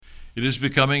It is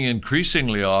becoming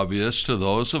increasingly obvious to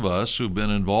those of us who've been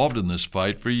involved in this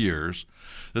fight for years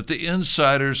that the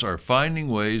insiders are finding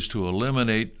ways to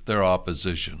eliminate their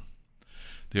opposition.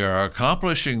 They are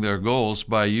accomplishing their goals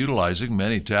by utilizing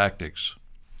many tactics.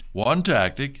 One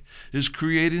tactic is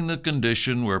creating the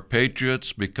condition where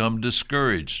patriots become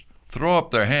discouraged, throw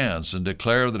up their hands, and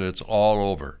declare that it's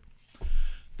all over.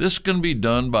 This can be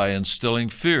done by instilling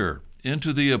fear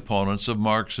into the opponents of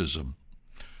Marxism.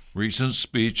 Recent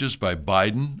speeches by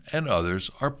Biden and others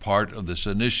are part of this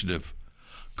initiative,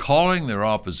 calling their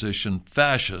opposition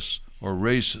fascist or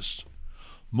racist.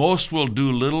 Most will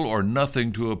do little or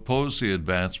nothing to oppose the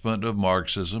advancement of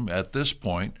Marxism at this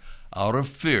point out of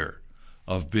fear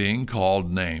of being called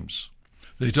names.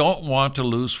 They don't want to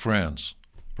lose friends,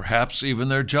 perhaps even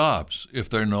their jobs, if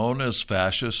they're known as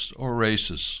fascists or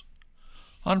racists.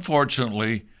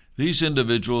 Unfortunately, these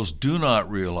individuals do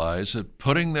not realize that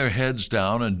putting their heads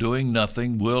down and doing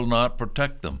nothing will not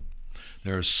protect them.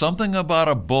 There is something about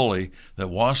a bully that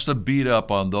wants to beat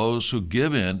up on those who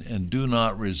give in and do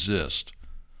not resist.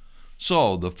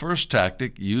 So, the first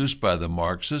tactic used by the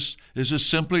Marxists is to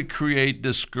simply create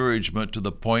discouragement to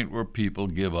the point where people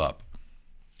give up.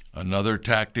 Another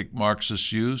tactic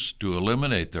Marxists use to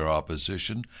eliminate their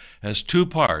opposition has two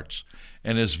parts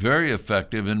and is very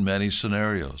effective in many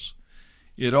scenarios.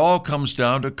 It all comes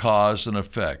down to cause and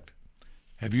effect.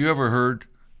 Have you ever heard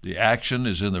the action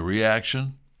is in the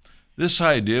reaction? This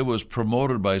idea was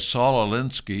promoted by Saul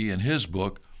Alinsky in his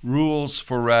book, Rules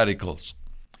for Radicals.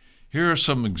 Here are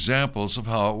some examples of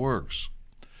how it works.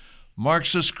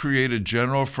 Marxists create a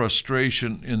general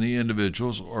frustration in the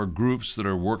individuals or groups that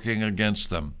are working against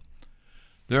them.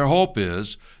 Their hope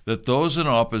is that those in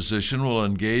opposition will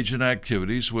engage in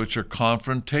activities which are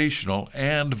confrontational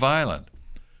and violent,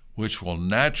 which will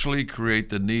naturally create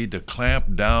the need to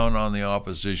clamp down on the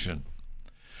opposition.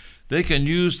 They can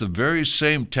use the very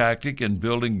same tactic in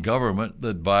building government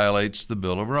that violates the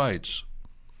Bill of Rights.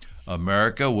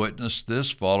 America witnessed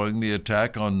this following the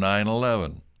attack on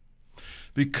 9/11.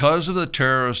 Because of the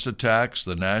terrorist attacks,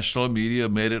 the national media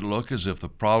made it look as if the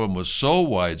problem was so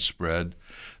widespread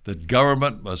that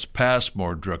government must pass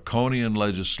more draconian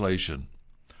legislation.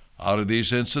 Out of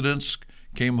these incidents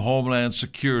came Homeland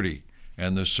Security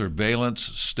and the surveillance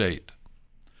state.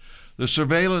 The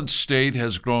surveillance state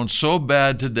has grown so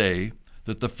bad today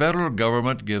that the federal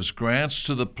government gives grants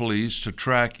to the police to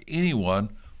track anyone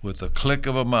with the click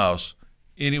of a mouse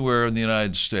anywhere in the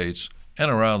United States and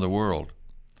around the world.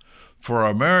 For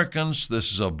Americans,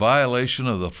 this is a violation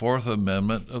of the Fourth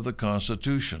Amendment of the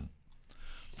Constitution.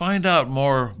 Find out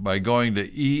more by going to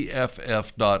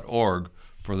EFF.org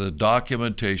for the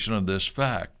documentation of this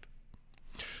fact.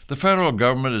 The federal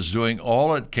government is doing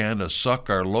all it can to suck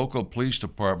our local police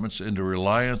departments into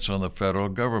reliance on the federal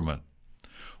government.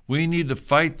 We need to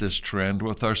fight this trend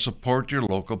with our Support Your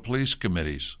Local Police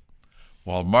committees.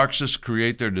 While Marxists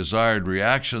create their desired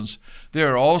reactions, they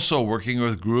are also working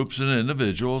with groups and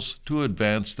individuals to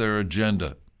advance their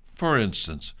agenda. For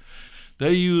instance,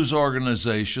 they use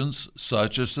organizations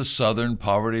such as the Southern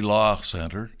Poverty Law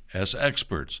Center as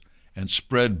experts and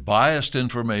spread biased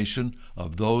information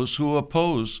of those who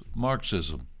oppose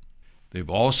Marxism. They've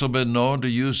also been known to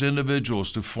use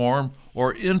individuals to form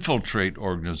or infiltrate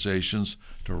organizations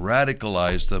to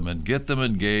radicalize them and get them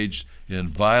engaged in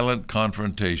violent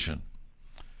confrontation.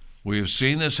 We have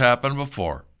seen this happen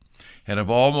before and have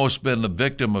almost been the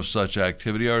victim of such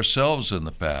activity ourselves in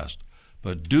the past,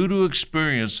 but due to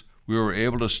experience, we were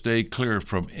able to stay clear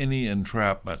from any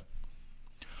entrapment.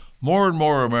 More and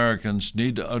more Americans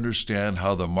need to understand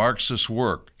how the Marxists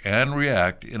work and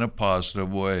react in a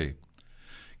positive way.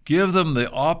 Give them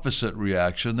the opposite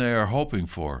reaction they are hoping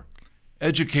for.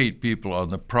 Educate people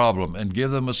on the problem and give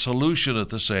them a solution at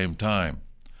the same time.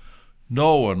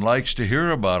 No one likes to hear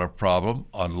about a problem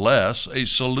unless a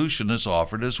solution is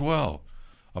offered as well.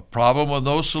 A problem with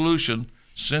no solution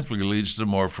simply leads to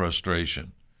more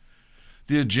frustration.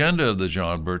 The agenda of the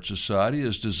John Birch Society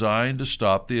is designed to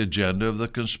stop the agenda of the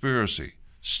conspiracy.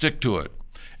 Stick to it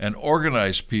and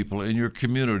organize people in your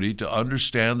community to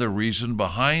understand the reason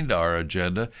behind our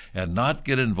agenda and not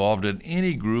get involved in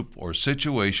any group or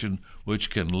situation which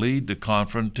can lead to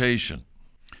confrontation.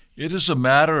 It is a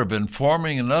matter of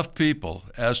informing enough people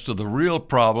as to the real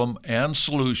problem and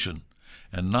solution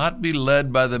and not be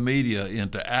led by the media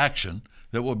into action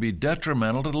that will be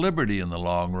detrimental to liberty in the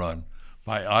long run,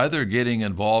 by either getting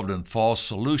involved in false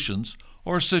solutions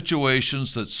or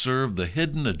situations that serve the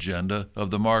hidden agenda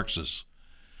of the Marxists.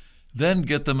 Then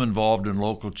get them involved in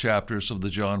local chapters of the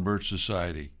John Birch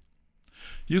Society.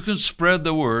 You can spread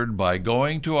the word by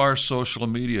going to our social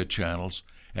media channels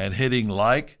and hitting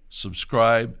like,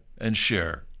 subscribe, and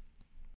share.